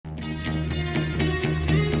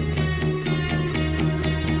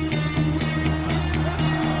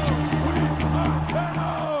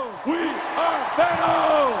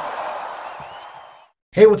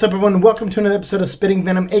Hey, what's up everyone? Welcome to another episode of Spitting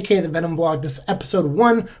Venom, aka the Venom Vlog. This is episode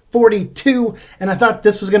 142, and I thought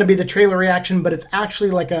this was going to be the trailer reaction, but it's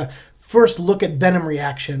actually like a first look at Venom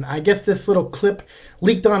reaction. I guess this little clip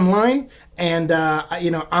leaked online, and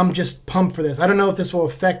I'm just pumped for this. I don't know if this will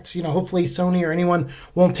affect, hopefully Sony or anyone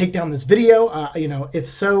won't take down this video. If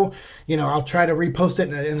so, I'll try to repost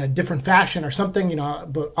it in a different fashion or something,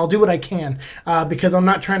 but I'll do what I can because I'm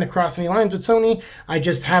not trying to cross any lines with Sony. I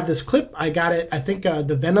just have this clip. I got it, I think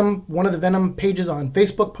one of the Venom pages on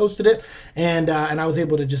Facebook posted it, and I was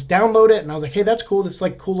able to just download it, and I was like, hey, that's cool. This is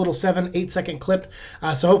like cool little 7-8 second clip.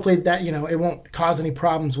 So hopefully that, it won't cause any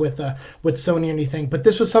problems with Sony or anything. But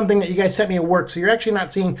this was something that you guys sent me at work, so you're actually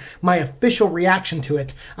not seeing my official reaction to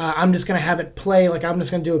it. I'm just gonna have it play, like I'm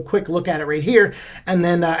just gonna do a quick look at it right here, and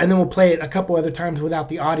then we'll play it a couple other times without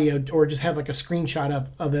the audio, or just have like a screenshot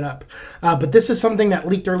of it up. But this is something that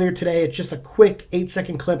leaked earlier today. It's just a quick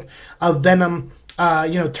 8-second clip of Venom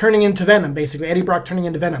turning into Venom, basically. Eddie Brock turning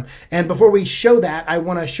into Venom. And before we show that, I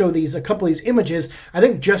want to show a couple of these images. I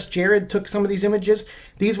think Just Jared took some of these images.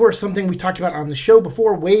 These were something we talked about on the show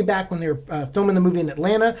before, way back when they were filming the movie in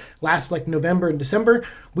Atlanta, last like November and December.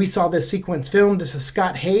 We saw this sequence filmed. This is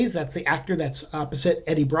Scott Hayes. That's the actor that's opposite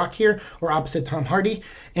Eddie Brock here, or opposite Tom Hardy.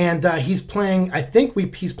 And he's playing,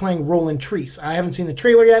 he's playing Roland Treese. I haven't seen the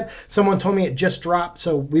trailer yet. Someone told me it just dropped,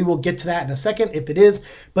 so we will get to that in a second if it is.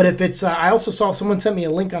 But if it's, I also saw someone sent me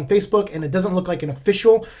a link on Facebook, and it doesn't look like an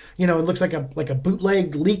official, it looks like a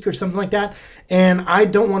bootleg leak or something like that. And I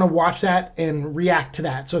don't want to watch that and react to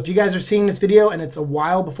that. So if you guys are seeing this video and it's a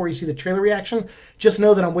while before you see the trailer reaction, just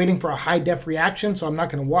know that I'm waiting for a high-def reaction, so I'm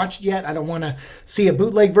not going to watch it yet. I don't want to see a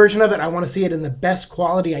bootleg version of it. I want to see it in the best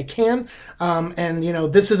quality I can.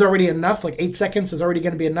 This is already enough. Like 8 seconds is already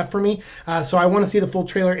going to be enough for me. So I want to see the full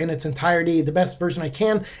trailer in its entirety, the best version I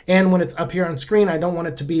can. And when it's up here on screen, I don't want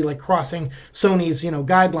it to be like crossing Sony's,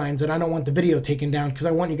 guidelines, and I don't want the video taken down, because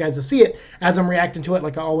I want you guys to see it as I'm reacting to it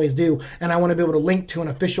like I always do. And I want to be able to link to an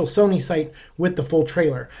official Sony site with the full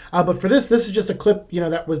trailer. But for this is just a clip,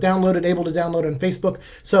 that was able to download on Facebook.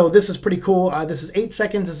 So this is pretty cool. This is 8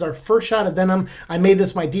 seconds. This is our first shot of Venom. I made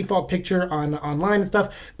this my default picture online and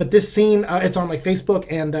stuff, but this scene, it's on like Facebook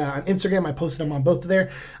and on Instagram. I posted them on both of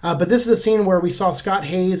there. But this is a scene where we saw Scott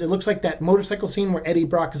Hayes. It looks like that motorcycle scene where Eddie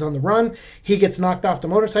Brock is on the run. He gets knocked off the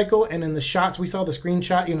motorcycle, and in the shots we saw, the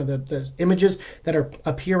screenshot, the images that are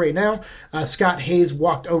up here right now, Scott Hayes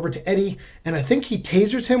walked over to Eddie, and I think he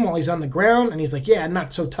tasers him while he's on the ground, and he's like, yeah,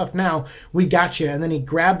 not so tough now, we got you. And then he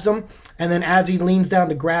grabs him, and then as he leans down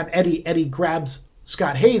to grab Eddie, Eddie grabs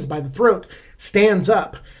Scott Hayes by the throat, stands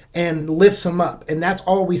up, and lifts him up. And that's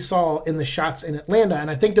all we saw in the shots in Atlanta.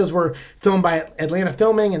 And I think those were filmed by Atlanta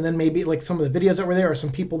Filming, and then maybe like some of the videos that were there, or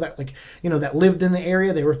some people that that lived in the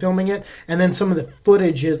area, they were filming it. And then some of the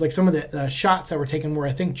footage is like some of the shots that were taken were,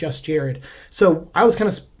 I think, Just Jared. So I was kind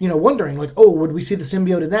of wondering, like, oh, would we see the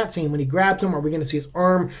symbiote in that scene when he grabbed him? Are we going to see his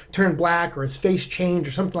arm turn black or his face change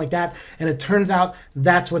or something like that? And it turns out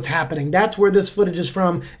that's what's happening. That's where this footage is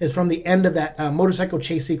from the end of that motorcycle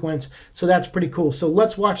chase sequence. So that's pretty cool. So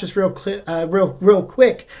let's watch this real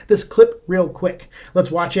quick. This clip real quick. Let's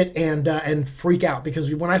watch it and freak out,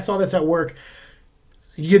 because when I saw this at work,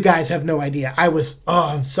 you guys have no idea. I was,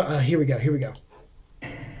 here we go.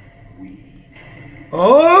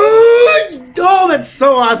 Oh, that's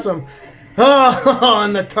so awesome. Oh,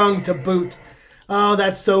 and the tongue to boot. Oh,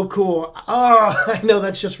 that's so cool. Oh, I know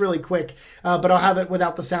that's just really quick, but I'll have it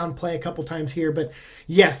without the sound play a couple times here. But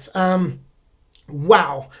yes,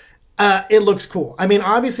 wow. It looks cool. I mean,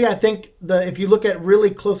 obviously, I think if you look at really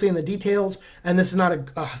closely in the details, and this is not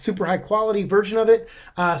a super high quality version of it,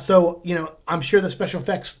 so I'm sure the special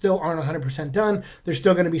effects still aren't 100% done. There's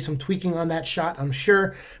still going to be some tweaking on that shot, I'm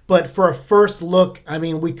sure. But for a first look, I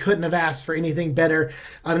mean, we couldn't have asked for anything better.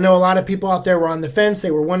 I know a lot of people out there were on the fence. They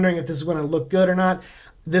were wondering if this is going to look good or not.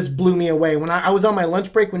 This blew me away. When I was on my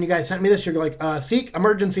lunch break, when you guys sent me this, you're like, Siike,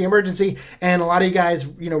 emergency, emergency. And a lot of you guys,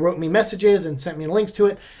 wrote me messages and sent me links to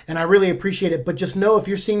it, and I really appreciate it. But just know, if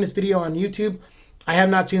you're seeing this video on YouTube, I have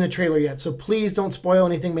not seen the trailer yet, so please don't spoil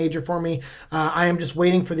anything major for me. I am just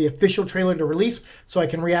waiting for the official trailer to release so I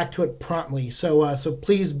can react to it promptly. So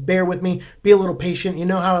please bear with me, be a little patient. You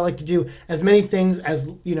know how I like to do as many things as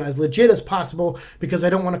as legit as possible, because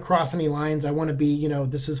I don't want to cross any lines. I want to be,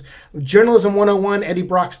 this is journalism 101, Eddie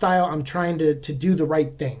Brock style. I'm trying to do the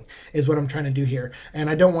right thing is what I'm trying to do here, and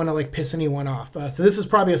I don't want to like piss anyone off. So this is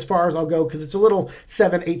probably as far as I'll go, because it's a little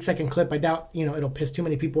 7-8 second clip. I doubt it'll piss too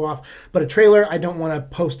many people off, but a trailer, I don't don't want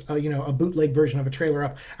to post a, a bootleg version of a trailer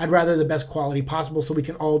up. I'd rather the best quality possible so we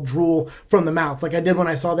can all drool from the mouth like I did when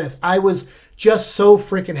I saw this. I was just so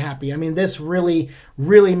freaking happy. I mean, this really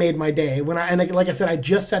made my day. And like I said, I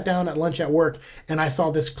just sat down at lunch at work and I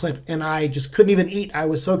saw this clip and I just couldn't even eat. I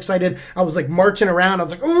was so excited. I was like marching around. I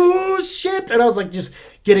was like, oh shit. And I was like just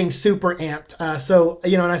getting super amped. So,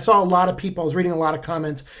 and I saw a lot of people, I was reading a lot of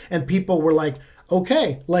comments and people were like,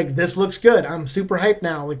 okay, like this looks good. I'm super hyped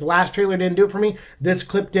now. Like the last trailer didn't do it for me. This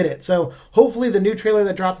clip did it. So hopefully the new trailer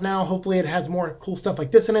that drops now, hopefully it has more cool stuff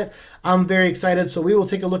like this in it. I'm very excited. So we will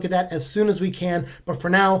take a look at that as soon as we can. But for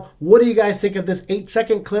now, what do you guys think of this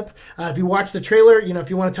 8-second clip? If you watch the trailer, if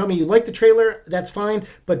you want to tell me you like the trailer, that's fine.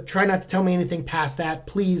 But try not to tell me anything past that.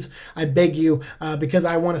 Please, I beg you, because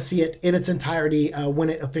I want to see it in its entirety when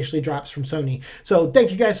it officially drops from Sony. So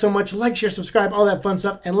thank you guys so much. Like, share, subscribe, all that fun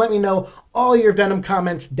stuff. And let me know all your Venom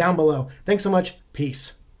comments down below. Thanks so much.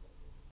 Peace.